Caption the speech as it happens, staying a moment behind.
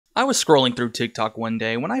I was scrolling through TikTok one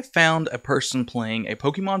day when I found a person playing a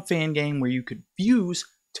Pokemon fan game where you could fuse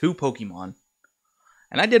two Pokemon.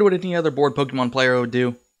 And I did what any other bored Pokemon player would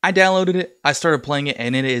do. I downloaded it, I started playing it,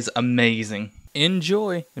 and it is amazing.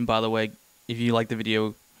 Enjoy! And by the way, if you like the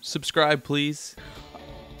video, subscribe please.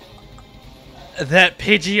 That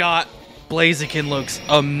Pidgeot Blaziken looks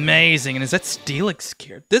amazing. And is that Steelix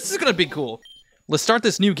gear? This is gonna be cool. Let's start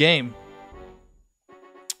this new game.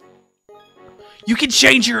 You can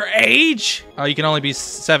change your age? Oh, you can only be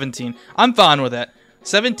 17. I'm fine with that.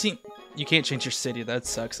 17. You can't change your city. That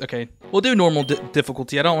sucks. Okay. We'll do normal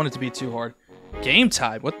difficulty. I don't want it to be too hard. Game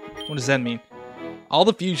type. What does that mean? All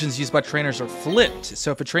the fusions used by trainers are flipped.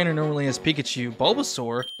 So if a trainer normally has Pikachu,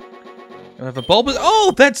 Bulbasaur, I have a Bulbasaur.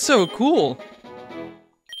 Oh, that's so cool.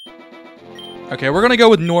 Okay, we're going to go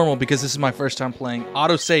with normal because this is my first time playing.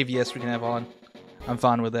 Autosave, yes, we can have on. I'm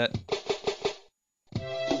fine with that.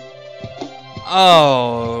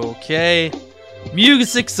 Okay.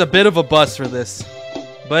 Music's a bit of a bust for this.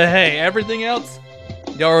 But hey, everything else,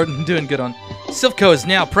 y'all are doing good on. Silph is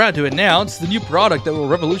now proud to announce the new product that will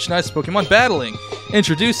revolutionize Pokemon battling.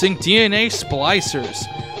 Introducing DNA Splicers.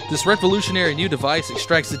 This revolutionary new device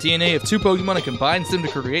extracts the DNA of two Pokemon and combines them to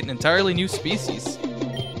create an entirely new species.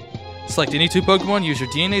 Select any two Pokemon, use your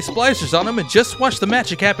DNA splicers on them, and just watch the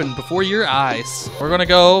magic happen before your eyes. We're gonna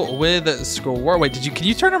go with Squirtle. Wait, can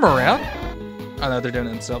you turn them around? Oh no, they're doing it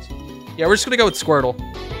themselves. Yeah, we're just gonna go with Squirtle.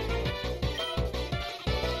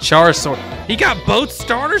 Charizard. He got both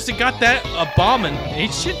starters and got that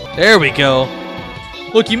abomination. There we go.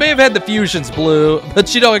 Look, you may have had the fusions, Blue,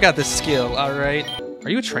 but you know I got the skill, alright? Are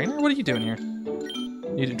you a trainer? What are you doing here?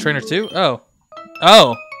 You a trainer too? Oh.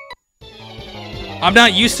 Oh. I'm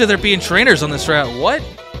not used to there being trainers on this route. What?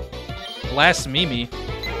 Last Mimi.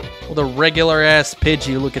 Well, the regular ass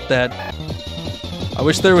Pidgey. Look at that. I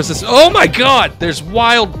wish there was this. Oh my god! There's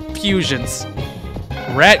wild fusions.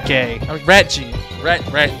 Ratgay. Ratg.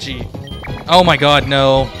 Ratg. Oh my god,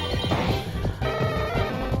 no.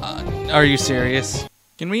 Are you serious?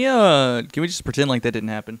 Can we just pretend like that didn't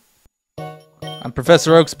happen? I'm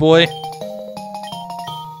Professor Oak's boy.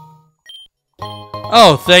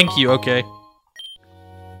 Oh, thank you. Okay.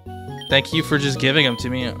 Thank you for just giving them to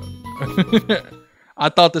me. I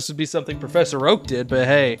thought this would be something Professor Oak did, but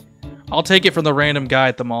hey, I'll take it from the random guy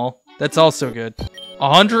at the mall. That's also good.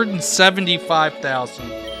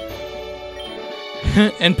 175,000.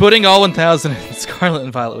 And putting all 1,000 in Scarlet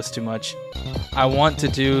and Violet was too much. I want to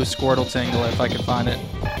do Squirtle Tangle if I can find it.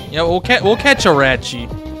 Yeah, we'll catch a Ratchi.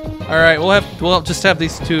 All right, we'll just have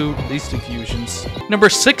these two fusions. Number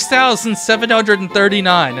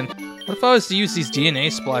 6,739. And what if I was to use these DNA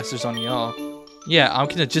splicers on y'all? Yeah, I'm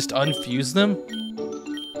gonna just unfuse them.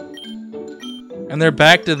 And they're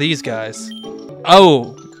back to these guys.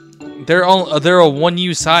 Oh, they're a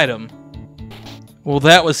one-use item. Well,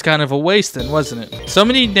 that was kind of a waste then, wasn't it? So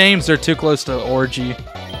many names are too close to Orgy,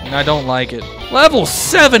 and I don't like it. Level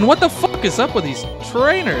 7? What the fuck is up with these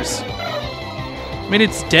trainers? I mean,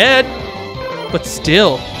 it's dead, but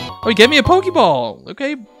still. Oh, he gave me a Pokeball.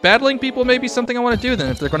 Okay, battling people may be something I want to do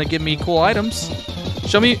then if they're going to give me cool items.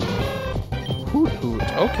 Show me. Hoot Hoot.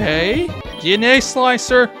 Okay. DNA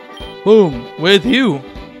Slicer. Boom. With you.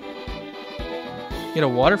 Get a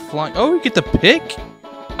water flying. Oh, you get the pick?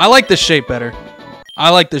 I like this shape better.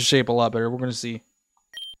 I like this shape a lot better. We're going to see.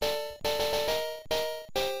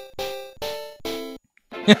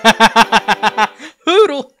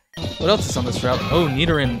 Hoodle. What else is on this route? Oh,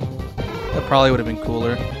 Nidoran. That probably would have been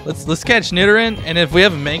cooler. Let's catch Nidoran, and if we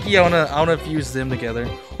have a Mankey, I wanna fuse them together.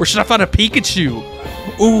 Or should I find a Pikachu?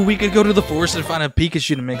 Ooh, we could go to the forest and find a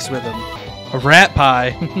Pikachu to mix with him. A rat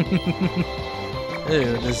pie.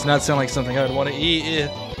 Ew, does not sound like something I would want to eat.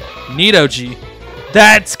 Nidoji.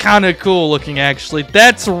 That's kind of cool looking, actually.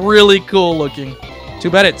 That's really cool looking. Too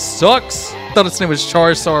bad it sucks. I thought its name was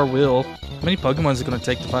Charizard Will. How many Pokemon is it gonna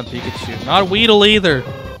take to find Pikachu? Not Weedle either.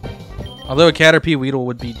 Although a Caterpie Weedle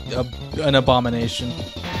would be an abomination.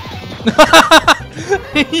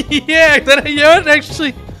 Yeah, that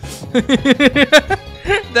actually...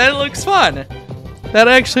 that looks fun. That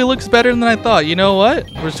actually looks better than I thought. You know what?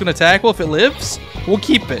 We're just going to tackle. If it lives, we'll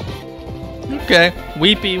keep it. Okay.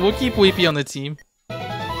 Weepy. We'll keep Weepy on the team.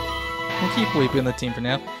 We'll keep Weepy on the team for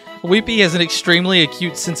now. Weepy has an extremely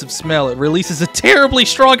acute sense of smell. It releases a terribly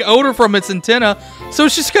strong odor from its antenna, so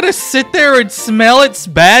it's just gonna sit there and smell its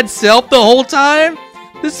bad self the whole time?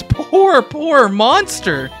 This poor, poor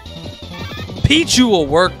monster. Pichu will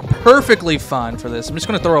work perfectly fine for this. I'm just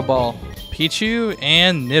gonna throw a ball. Pichu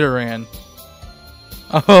and Nidoran.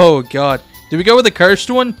 Oh, God. Did we go with the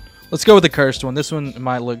cursed one? Let's go with the cursed one. This one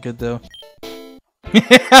might look good, though.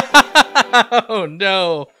 Oh,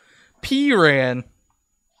 no. Piran.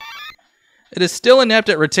 It is still inept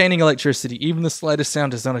at retaining electricity. Even the slightest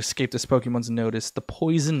sound does not escape this Pokemon's notice. The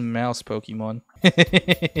poison mouse Pokemon.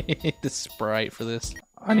 The sprite for this.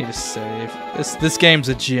 I need to save. This game's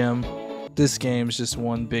a gym. This game's just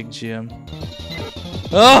one big gym.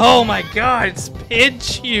 Oh my god, it's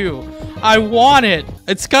Pidgeot! I want it!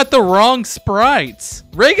 It's got the wrong sprites.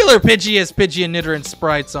 Regular Pidgey has Pidgey and Nidoran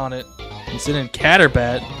sprites on it. It's in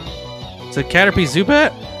Caterbat. Is it Caterpie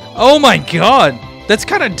Zubat? Oh my god! That's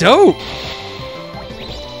kind of dope!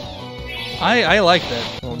 I like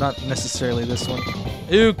that. Well, not necessarily this one.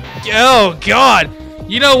 Ooh, oh god!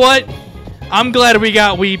 You know what? I'm glad we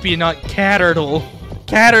got Weepy, not Cattertle.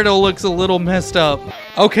 Cattertle looks a little messed up.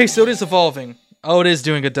 Okay, so it is evolving. Oh, it is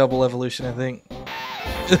doing a double evolution, I think.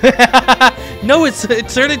 No, it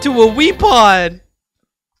turned into a Weepod.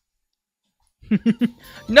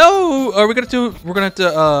 No, we're gonna have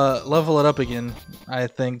to level it up again, I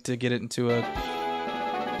think, to get it into a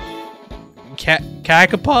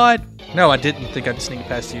Cacopod. No, I didn't think I'd sneak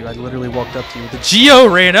past you. I literally walked up to you with a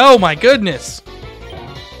Georan. Oh my goodness.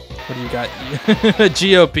 What do you got?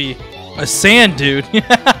 GOP. A sand dude.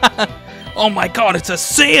 Oh my god, it's a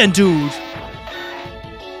sand dude.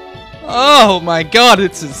 Oh my god,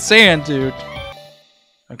 it's a sand dude.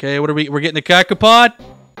 Okay, what are we're getting a Cacopod?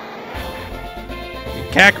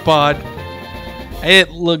 Cacopod. It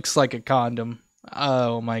looks like a condom.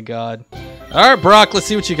 Oh my god. Alright, Brock, let's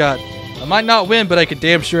see what you got. I might not win, but I could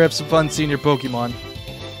damn sure have some fun seeing your Pokemon.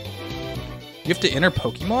 You have to enter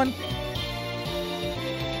Pokemon?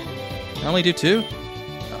 I only do 2?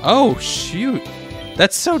 Oh, shoot.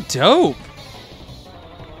 That's so dope.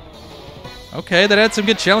 Okay, that adds some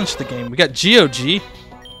good challenge to the game. We got GOG.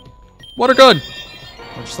 Water gun.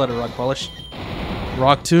 I'll just let it rock polish.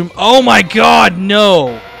 Rock tomb. Oh my god,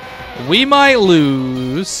 no. We might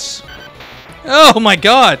lose. Oh my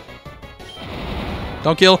god.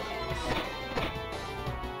 Don't kill.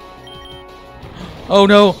 Oh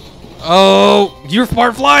no. Oh, you're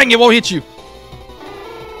part flying. It won't hit you.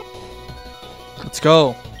 Let's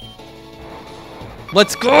go.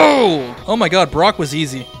 Let's go. Oh my god, Brock was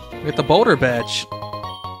easy. We got the Boulder Badge.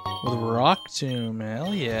 With Rock Tomb.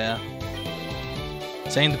 Hell yeah.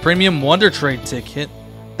 Saying the premium Wonder Trade ticket.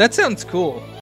 That sounds cool.